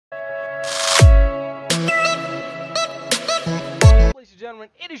Ladies and gentlemen,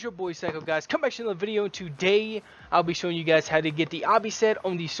 it is your boy Psycho, guys. Come back to another video. Today I'll be showing you guys how to get the obby set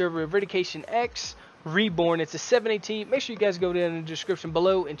on the server Eradication X Reborn. It's a 718. Make sure you guys go down in the description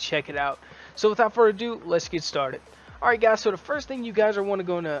below and check it out. So without further ado, let's get started. Alright guys, so the first thing you guys are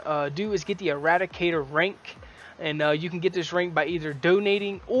going to do is get the Eradicator rank. And you can get this rank by either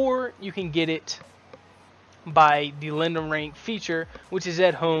donating or you can get it by the lend a rank feature, which is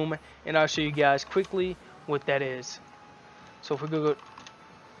at home, and I'll show you guys quickly what that is. So if we gonna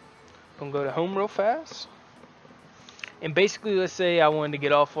go to home real fast, and basically let's say I wanted to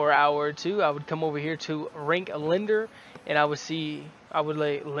get off for an hour or two, I would come over here to rank a lender, and I would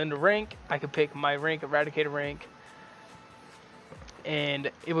lay lender rank. I could pick my rank, Eradicator rank, and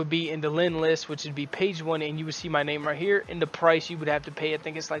it would be in the lend list, which would be page 1, and you would see my name right here, and the price you would have to pay, I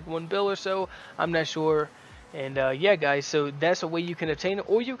think it's like $1 or so, I'm not sure. And yeah guys, so that's a way you can obtain it,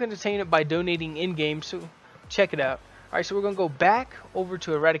 or you can obtain it by donating in game, so check it out. Alright, so we're going to go back over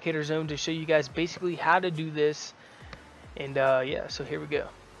to Eradicator Zone to show you guys basically how to do this. And yeah, so here we go.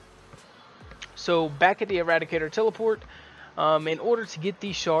 So back at the Eradicator teleport, in order to get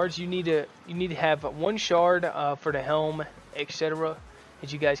these shards, you need to have one shard for the helm, etc.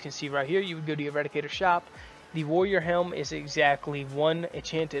 As you guys can see right here, you would go to the Eradicator shop. The warrior helm is exactly 1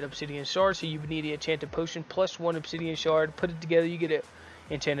 enchanted obsidian shard, so you would need an enchanted potion plus 1 obsidian shard. Put it together, you get it.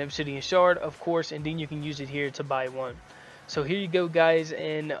 Enchanted obsidian shard, of course, and then you can use it here to buy one. So here you go guys,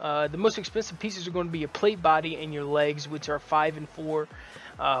 and the most expensive pieces are going to be your plate body and your legs, which are 5 and 4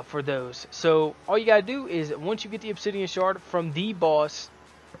 for those. So all you gotta do is, once you get the obsidian shard from the boss,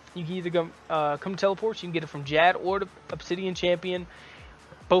 you can either come teleport, you can get it from Jad or the obsidian champion.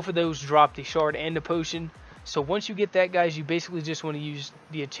 Both of those drop the shard and the potion. So once you get that guys, you basically just want to use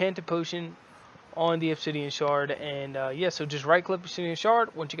the enchanted potion on the obsidian shard, and yeah, so just right click obsidian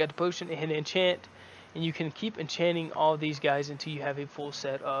shard. Once you got the potion, and hit enchant, and you can keep enchanting all these guys until you have a full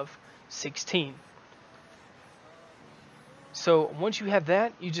set of 16. So once you have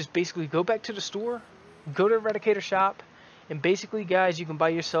that, you just basically go back to the store, go to Eradicator shop, and basically guys, you can buy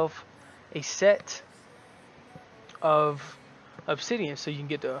yourself a set of obsidian. So you can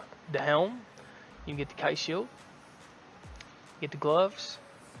get the helm, you can get the kite shield, get the gloves,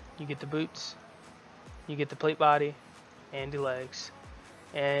 you get the boots, you get the plate body and the legs,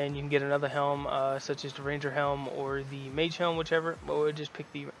 and you can get another helm such as the ranger helm or the mage helm, whichever, or just pick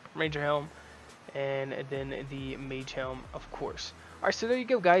the ranger helm and then the mage helm, of course. Alright, so there you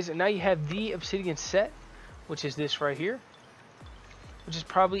go guys, and now you have the obsidian set, which is this right here, which is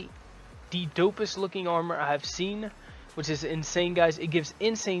probably the dopest looking armor I have seen, which is insane guys. It gives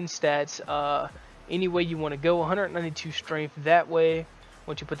insane stats any way you want to go. 192 strength that way.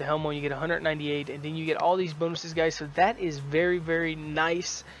 Once you put the helm on, you get 198, and then you get all these bonuses guys. So that is very, very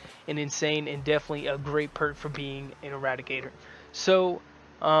nice and insane, and definitely a great perk for being an Eradicator. So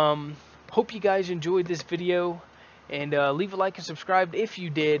hope you guys enjoyed this video, and leave a like and subscribe if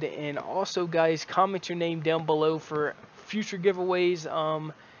you did, and also guys, comment your name down below for future giveaways.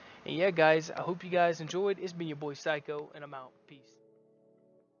 And yeah guys, I hope you guys enjoyed. It's been your boy Psycho, and I'm out. Peace.